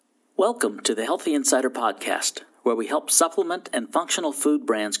Welcome to the Healthy Insider Podcast, where we help supplement and functional food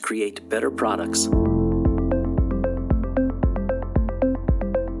brands create better products.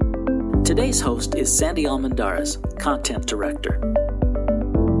 Today's host is Sandy Almendarez, Content Director.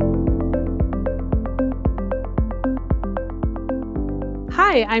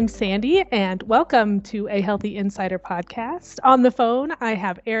 Hi, I'm Sandy, and welcome to a Healthy Insider Podcast. On the phone, I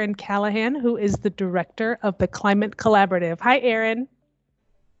have Erin Callahan, who is the Director of the Climate Collaborative. Hi, Erin.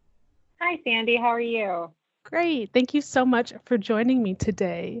 Hi, Sandy. How are you? Great. Thank you so much for joining me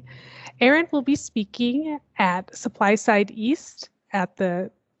today. Erin will be speaking at SupplySide East at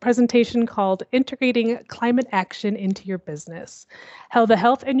the presentation called Integrating Climate Action into Your Business, how the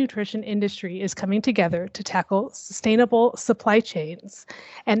health and nutrition industry is coming together to tackle sustainable supply chains.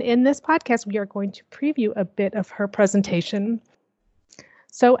 And in this podcast, we are going to preview a bit of her presentation.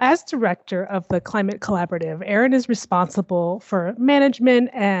 So as director of the Climate Collaborative, Erin is responsible for management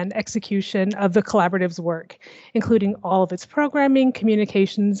and execution of the collaborative's work, including all of its programming,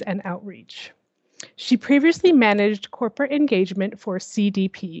 communications, and outreach. She previously managed corporate engagement for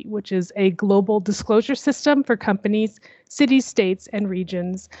CDP, which is a global disclosure system for companies, cities, states, and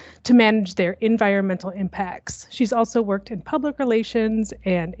regions to manage their environmental impacts. She's also worked in public relations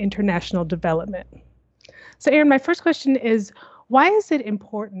and international development. So Erin, my first question is, why is it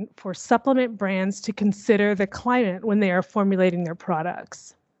important for supplement brands to consider the climate when they are formulating their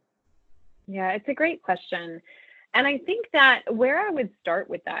products? Yeah, it's a great question. And I think that where I would start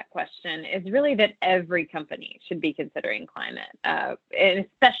with that question is really that every company should be considering climate, and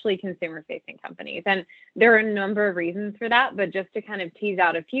especially consumer-facing companies. And there are a number of reasons for that, but just to kind of tease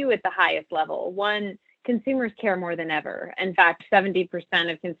out a few at the highest level. One, consumers care more than ever. In fact, 70%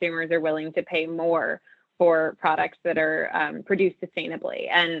 of consumers are willing to pay more for products that are produced sustainably.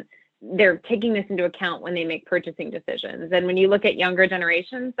 And they're taking this into account when they make purchasing decisions. And when you look at younger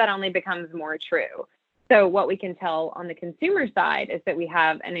generations, that only becomes more true. So what we can tell on the consumer side is that we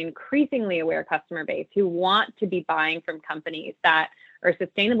have an increasingly aware customer base who want to be buying from companies that are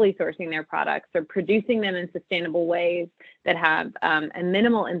sustainably sourcing their products or producing them in sustainable ways that have a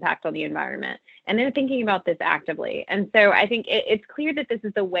minimal impact on the environment. And they're thinking about this actively. And so I think it's clear that this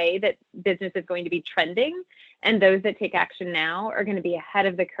is the way that business is going to be trending. And those that take action now are going to be ahead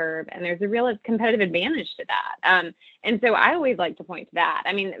of the curve. And there's a real competitive advantage to that. And so I always like to point to that.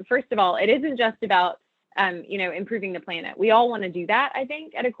 I mean, first of all, it isn't just about improving the planet. We all want to do that, I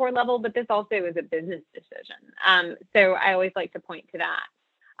think, at a core level, but this also is a business decision. So I always like to point to that.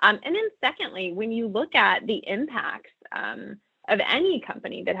 And then secondly, when you look at the impacts of any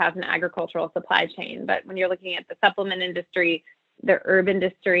company that has an agricultural supply chain, but when you're looking at the supplement industry, the herb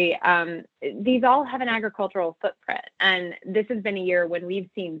industry, these all have an agricultural footprint. And this has been a year when we've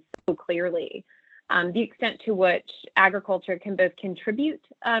seen so clearly the extent to which agriculture can both contribute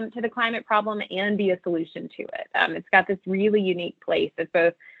to the climate problem and be a solution to it. It's got this really unique place as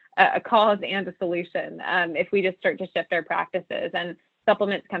both a cause and a solution if we just start to shift our practices. And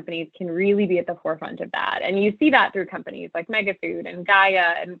supplements companies can really be at the forefront of that. And you see that through companies like Megafood and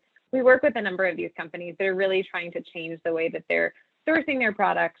Gaia. And we work with a number of these companies that are really trying to change the way that they're sourcing their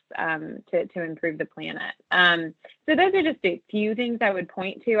products to improve the planet. So those are just a few things I would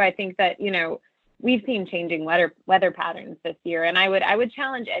point to. I think that, we've seen changing weather patterns this year, and I would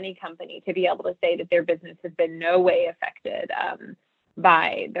challenge any company to be able to say that their business has been no way affected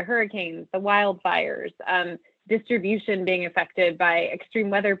by the hurricanes, the wildfires, distribution being affected by extreme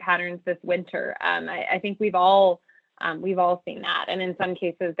weather patterns this winter. I think we've all seen that, and in some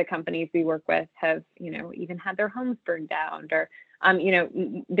cases, the companies we work with have even had their homes burned down or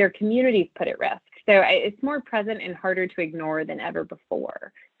their communities put at risk. So it's more present and harder to ignore than ever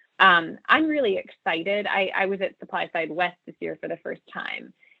before. I'm really excited. I was at SupplySide West this year for the first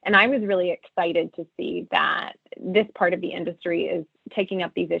time, and I was really excited to see that this part of the industry is taking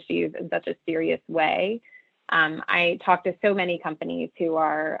up these issues in such a serious way. I talked to so many companies who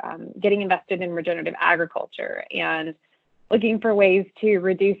are getting invested in regenerative agriculture and looking for ways to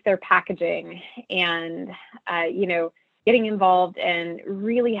reduce their packaging and, getting involved in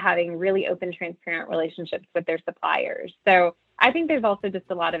really having really open, transparent relationships with their suppliers. So I think there's also just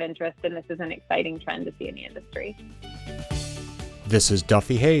a lot of interest, and this is an exciting trend to see in the industry. This is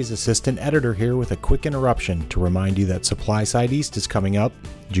Duffy Hayes, Assistant Editor here with a quick interruption to remind you that SupplySide East is coming up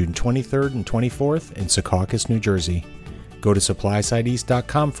June 23rd and 24th in Secaucus, New Jersey. Go to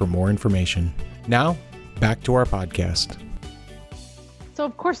SupplySideEast.com for more information. Now, back to our podcast. So,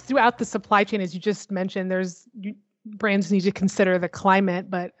 of course, throughout the supply chain, as you just mentioned, brands need to consider the climate,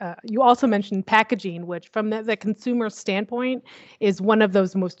 but you also mentioned packaging, which from the consumer standpoint is one of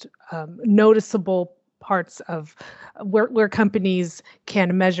those most noticeable parts of where companies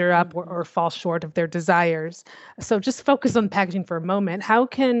can measure up or fall short of their desires. So just focus on packaging for a moment. How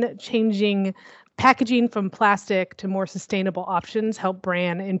can changing packaging from plastic to more sustainable options help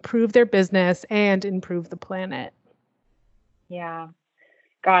brand improve their business and improve the planet? Yeah.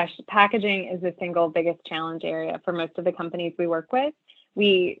 Gosh, packaging is the single biggest challenge area for most of the companies we work with.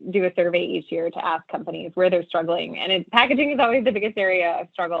 We do a survey each year to ask companies where they're struggling. And packaging is always the biggest area of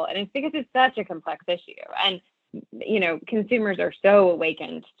struggle. And it's because it's such a complex issue. And, consumers are so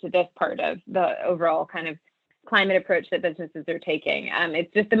awakened to this part of the overall kind of climate approach that businesses are taking.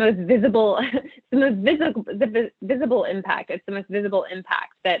 It's just the most visible, visible impact. It's the most visible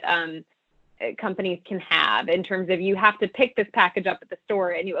impact that companies can have in terms of you have to pick this package up at the store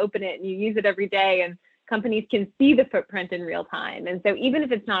and you open it and you use it every day, and companies can see the footprint in real time. And so even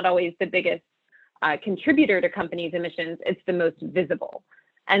if it's not always the biggest contributor to companies' emissions, it's the most visible.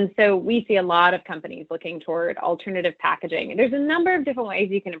 And so we see a lot of companies looking toward alternative packaging. There's a number of different ways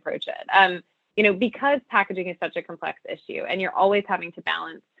you can approach it. Because packaging is such a complex issue and you're always having to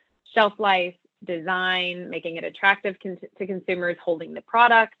balance shelf life, design, making it attractive to consumers, holding the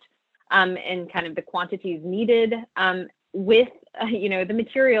product, and kind of the quantities needed with, the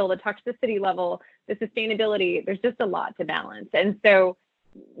material, the toxicity level, the sustainability. There's just a lot to balance. And so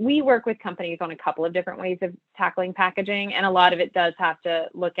we work with companies on a couple of different ways of tackling packaging. And a lot of it does have to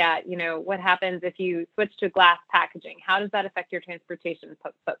look at, what happens if you switch to glass packaging? How does that affect your transportation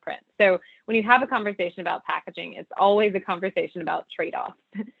footprint? So when you have a conversation about packaging, it's always a conversation about trade-offs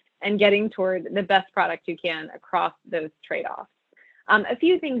and getting toward the best product you can across those trade-offs. A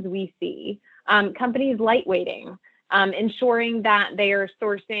few things we see, companies lightweighting, ensuring that they are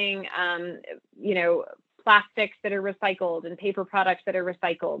sourcing, plastics that are recycled and paper products that are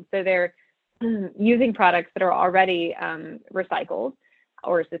recycled. So they're using products that are already recycled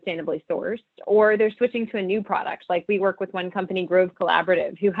or sustainably sourced, or they're switching to a new product. Like we work with one company, Grove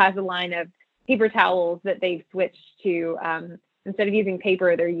Collaborative, who has a line of paper towels that they've switched to, instead of using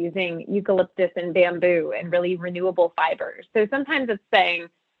paper, they're using eucalyptus and bamboo and really renewable fibers. So sometimes it's saying,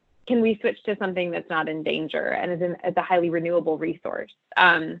 can we switch to something that's not in danger and is a highly renewable resource?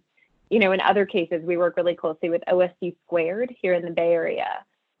 In other cases, we work really closely with OSC Squared here in the Bay Area,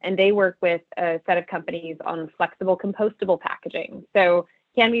 and they work with a set of companies on flexible compostable packaging. So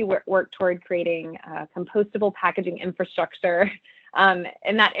can we work toward creating compostable packaging infrastructure? And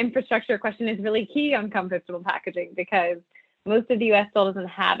that infrastructure question is really key on compostable packaging because most of the U.S. still doesn't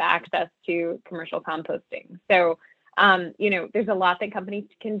have access to commercial composting. So, there's a lot that companies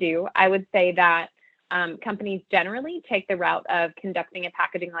can do. I would say that companies generally take the route of conducting a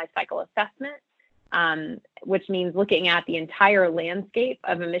packaging life cycle assessment, which means looking at the entire landscape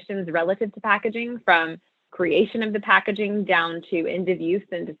of emissions relative to packaging, from creation of the packaging down to end of use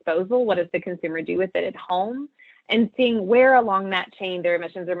and disposal. What does the consumer do with it at home? And seeing where along that chain their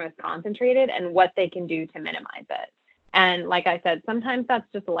emissions are most concentrated and what they can do to minimize it. And like I said, sometimes that's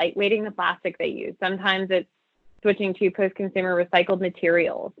just lightweighting the plastic they use. Sometimes it's switching to post-consumer recycled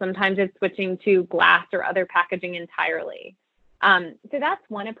materials. Sometimes it's switching to glass or other packaging entirely. So that's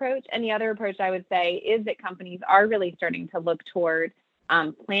one approach. And the other approach I would say is that companies are really starting to look toward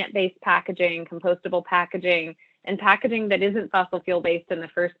plant-based packaging, compostable packaging, and packaging that isn't fossil fuel-based in the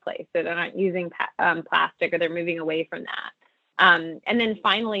first place. So they're not using plastic, or they're moving away from that. And then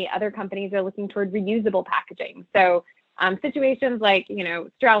finally, other companies are looking toward reusable packaging. So situations like,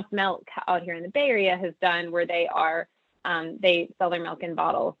 Strauss Milk out here in the Bay Area has done, where they sell their milk in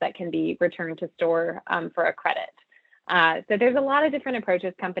bottles that can be returned to store for a credit. So there's a lot of different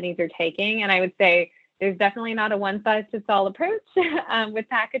approaches companies are taking. And I would say there's definitely not a one-size-fits-all approach with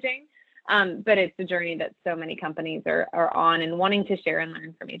packaging, but it's a journey that so many companies are on and wanting to share and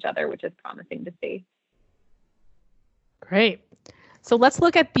learn from each other, which is promising to see. Great. So let's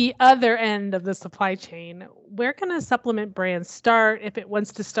look at the other end of the supply chain. Where can a supplement brand start if it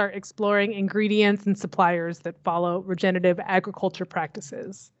wants to start exploring ingredients and suppliers that follow regenerative agriculture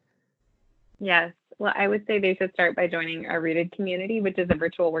practices? Yes. Well, I would say they should start by joining our Rooted community, which is a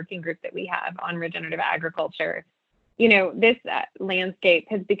virtual working group that we have on regenerative agriculture. This landscape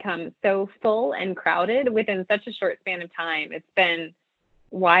has become so full and crowded within such a short span of time. It's been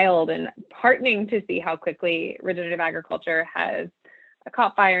wild and heartening to see how quickly regenerative agriculture has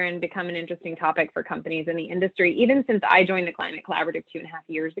caught fire and become an interesting topic for companies in the industry. Even since I joined the Climate Collaborative 2.5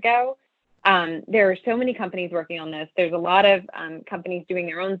 years ago, there are so many companies working on this. There's a lot of companies doing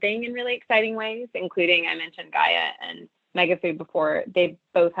their own thing in really exciting ways, including, I mentioned Gaia and Megafood before. They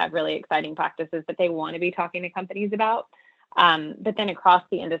both have really exciting practices that they want to be talking to companies about. But then across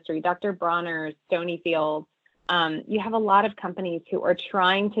the industry, Dr. Bronner's, Stonyfield, you have a lot of companies who are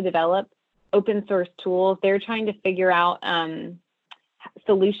trying to develop open source tools. They're trying to figure out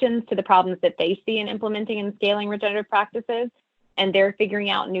solutions to the problems that they see in implementing and scaling regenerative practices. And they're figuring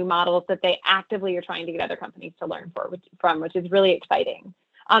out new models that they actively are trying to get other companies to learn from, which is really exciting.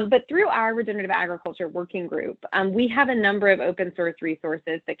 But through our Regenerative Agriculture Working Group, we have a number of open source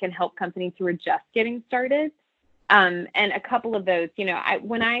resources that can help companies who are just getting started. And a couple of those,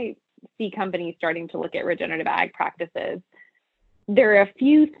 when I see companies starting to look at regenerative ag practices, there are a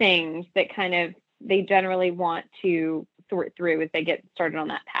few things that they generally want to sort through as they get started on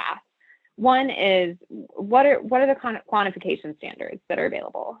that path. One is what are the quantification standards that are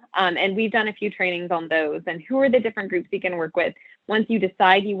available? And we've done a few trainings on those, and who are the different groups you can work with once you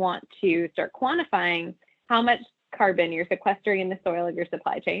decide you want to start quantifying how much carbon you're sequestering in the soil of your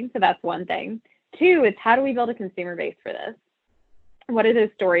supply chain. So that's one thing. Two is, how do we build a consumer base for this? What are those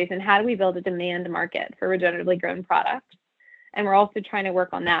stories, and how do we build a demand market for regeneratively grown products? And we're also trying to work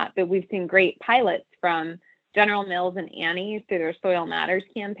on that, but we've seen great pilots from General Mills and Annie's through their Soil Matters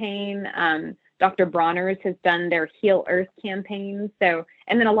campaign. Dr. Bronner's has done their Heal Earth campaign. And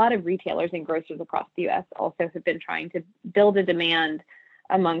then a lot of retailers and grocers across the U.S. also have been trying to build a demand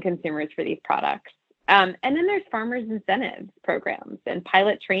among consumers for these products. And then there's farmers incentives programs and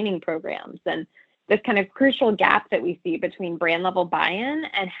pilot training programs, and this kind of crucial gap that we see between brand level buy-in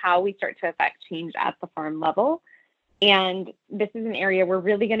and how we start to affect change at the farm level. And this is an area we're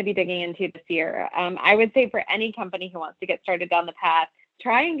really going to be digging into this year. I would say for any company who wants to get started down the path,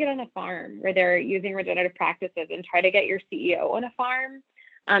 try and get on a farm where they're using regenerative practices, and try to get your CEO on a farm.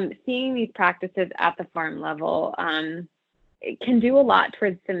 Seeing these practices at the farm level it can do a lot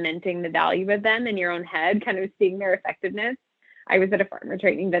towards cementing the value of them in your own head, kind of seeing their effectiveness. I was at a farmer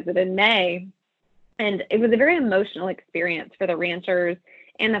training visit in May, and it was a very emotional experience for the ranchers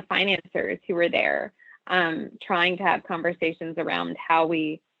and the financiers who were there. Trying to have conversations around how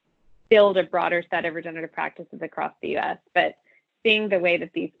we build a broader set of regenerative practices across the U.S. But seeing the way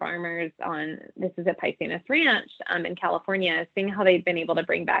that these farmers this is a Paisanos ranch in California, seeing how they've been able to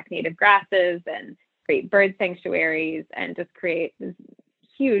bring back native grasses and create bird sanctuaries and just create this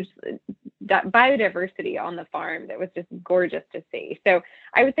huge biodiversity on the farm that was just gorgeous to see. So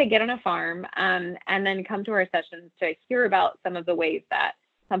I would say get on a farm and then come to our sessions to hear about some of the ways that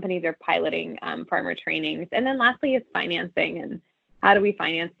companies are piloting farmer trainings. And then lastly is financing, and how do we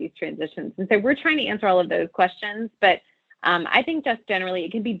finance these transitions? And so we're trying to answer all of those questions, but I think just generally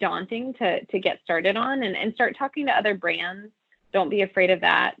it can be daunting to get started on and start talking to other brands. Don't be afraid of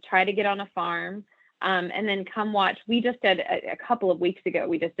that. Try to get on a farm and then come watch. We just did a couple of weeks ago,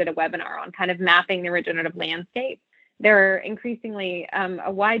 we just did a webinar on kind of mapping the regenerative landscape. There are increasingly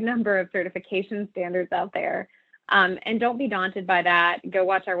a wide number of certification standards out there. And don't be daunted by that. Go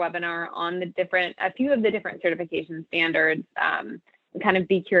watch our webinar on a few of the different certification standards, and kind of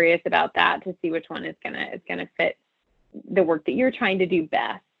be curious about that to see which one is gonna fit the work that you're trying to do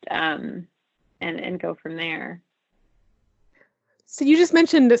best, and go from there. So you just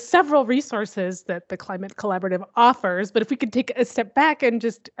mentioned several resources that the Climate Collaborative offers, but if we could take a step back and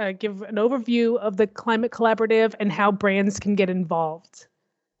just give an overview of the Climate Collaborative and how brands can get involved.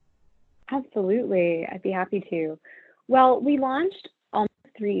 Absolutely. I'd be happy to. Well, we launched almost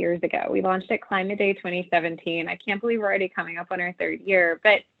 3 years ago. We launched at Climate Day 2017. I can't believe we're already coming up on our third year,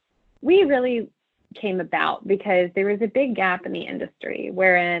 but we really came about because there was a big gap in the industry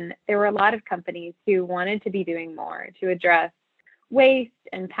wherein there were a lot of companies who wanted to be doing more to address waste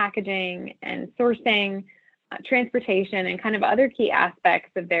and packaging and sourcing, transportation, and kind of other key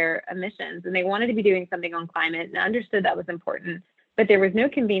aspects of their emissions. And they wanted to be doing something on climate and understood that was important, but there was no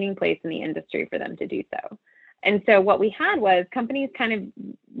convening place in the industry for them to do so. And so what we had was companies kind of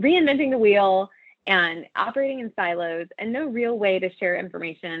reinventing the wheel and operating in silos, and no real way to share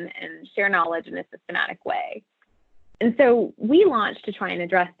information and share knowledge in a systematic way. And so we launched to try and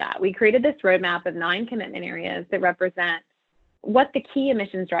address that. We created this roadmap of 9 commitment areas that represent what the key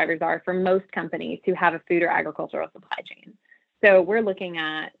emissions drivers are for most companies who have a food or agricultural supply chain. So we're looking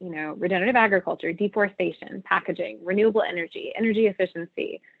at, regenerative agriculture, deforestation, packaging, renewable energy, energy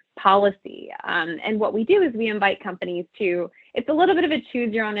efficiency, policy. And what we do is we invite companies it's a little bit of a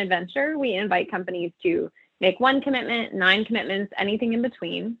choose your own adventure. We invite companies to make 1 commitment, 9 commitments, anything in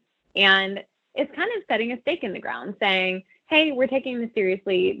between. And it's kind of setting a stake in the ground saying, hey, we're taking this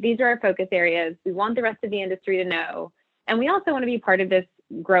seriously. These are our focus areas. We want the rest of the industry to know. And we also want to be part of this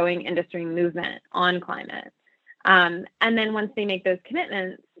growing industry movement on climate. And then once they make those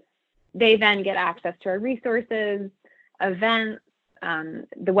commitments, they then get access to our resources, events,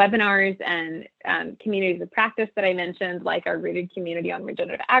 the webinars and communities of practice that I mentioned, like our Rooted community on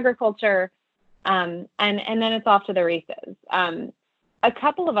regenerative agriculture. And then it's off to the races. a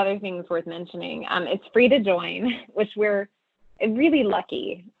couple of other things worth mentioning. It's free to join, which we're really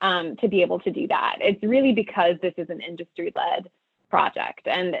lucky to be able to do that. It's really because this is an industry-led project,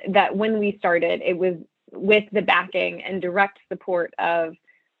 and that when we started, it was with the backing and direct support of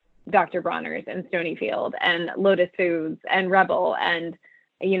Dr. Bronner's and Stonyfield and Lotus Foods and Rebel and,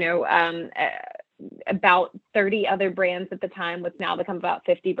 about 30 other brands at the time, what's now become about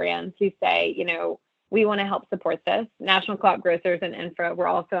 50 brands who say, we want to help support this. National Co-op Grocers and Infra were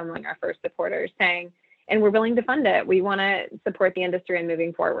also among our first supporters saying, and we're willing to fund it. We want to support the industry and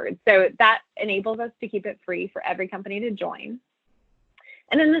moving forward. So that enables us to keep it free for every company to join.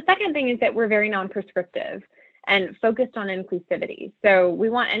 And then the second thing is that we're very non-prescriptive and focused on inclusivity. So we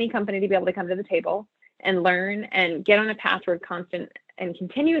want any company to be able to come to the table and learn and get on a path toward constant and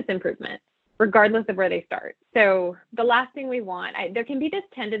continuous improvement, regardless of where they start. So the last thing we want, there can be this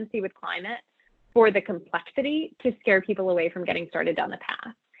tendency with climate for the complexity to scare people away from getting started down the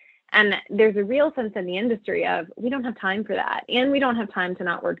path. And there's a real sense in the industry of, we don't have time for that. And we don't have time to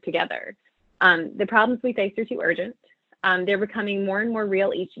not work together. The problems we face are too urgent. They're becoming more and more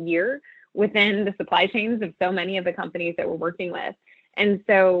real each year within the supply chains of so many of the companies that we're working with. And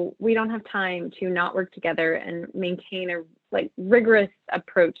so we don't have time to not work together and maintain a rigorous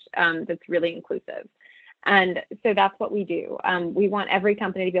approach that's really inclusive. And so that's what we do. We want every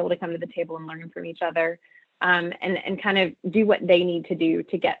company to be able to come to the table and learn from each other and kind of do what they need to do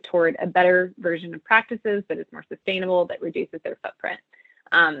to get toward a better version of practices that is more sustainable, that reduces their footprint.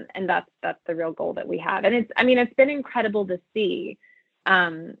 And that's the real goal that we have. And it's been incredible to see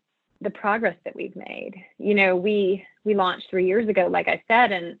the progress that we've made. We launched 3 years ago, like I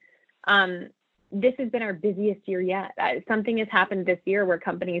said, and this has been our busiest year yet. Something has happened this year where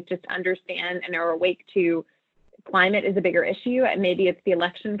companies just understand and are awake to climate is a bigger issue. And maybe it's the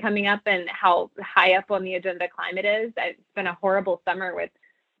election coming up and how high up on the agenda climate is. It's been a horrible summer with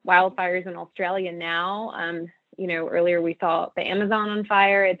wildfires in Australia now. Earlier we saw the Amazon on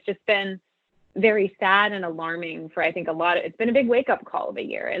fire. It's just been very sad and alarming for, I think, it's been a big wake-up call of a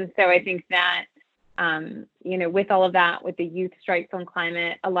year. And so I think that, with all of that, with the youth strikes on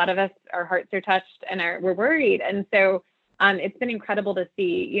climate, a lot of us, our hearts are touched and we're worried. And so it's been incredible to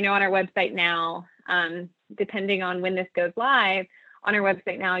see, on our website now, depending on when this goes live, on our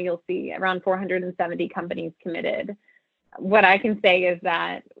website now, you'll see around 470 companies committed. What I can say is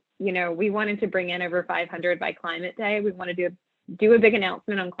that, we wanted to bring in over 500 by Climate Day. We wanted to do a big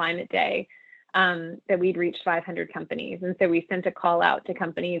announcement on Climate Day that we'd reached 500 companies. And so we sent a call out to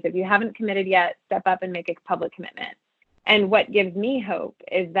companies, if you haven't committed yet, step up and make a public commitment. And what gives me hope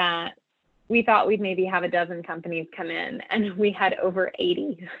is that we thought we'd maybe have a dozen companies come in, and we had over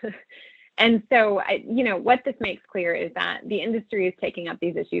 80. And so, what this makes clear is that the industry is taking up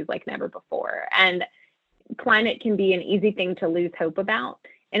these issues like never before. And climate can be an easy thing to lose hope about.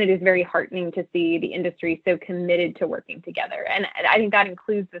 And it is very heartening to see the industry so committed to working together. And I think that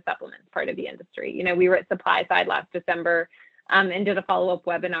includes the supplements part of the industry. We were at Supply Side last December and did a follow-up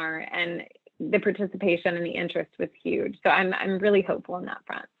webinar, and the participation and the interest was huge. So I'm really hopeful on that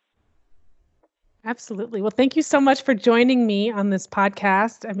front. Absolutely. Well, thank you so much for joining me on this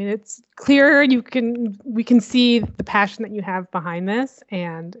podcast. It's clear we can see the passion that you have behind this,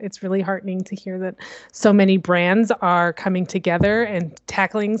 and it's really heartening to hear that so many brands are coming together and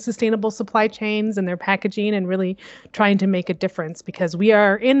tackling sustainable supply chains and their packaging and really trying to make a difference, because we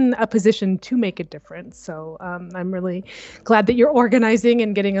are in a position to make a difference. So I'm really glad that you're organizing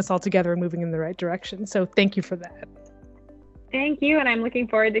and getting us all together and moving in the right direction. So thank you for that. Thank you. And I'm looking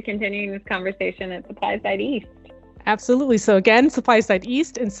forward to continuing this conversation at Supply Side East. Absolutely. So again, Supply Side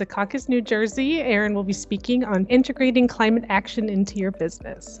East in Secaucus, New Jersey. Erin will be speaking on integrating climate action into your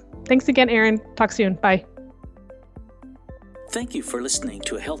business. Thanks again, Erin. Talk soon. Bye. Thank you for listening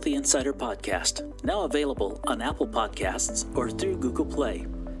to a Healthy Insider podcast, now available on Apple Podcasts or through Google Play.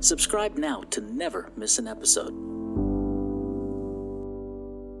 Subscribe now to never miss an episode.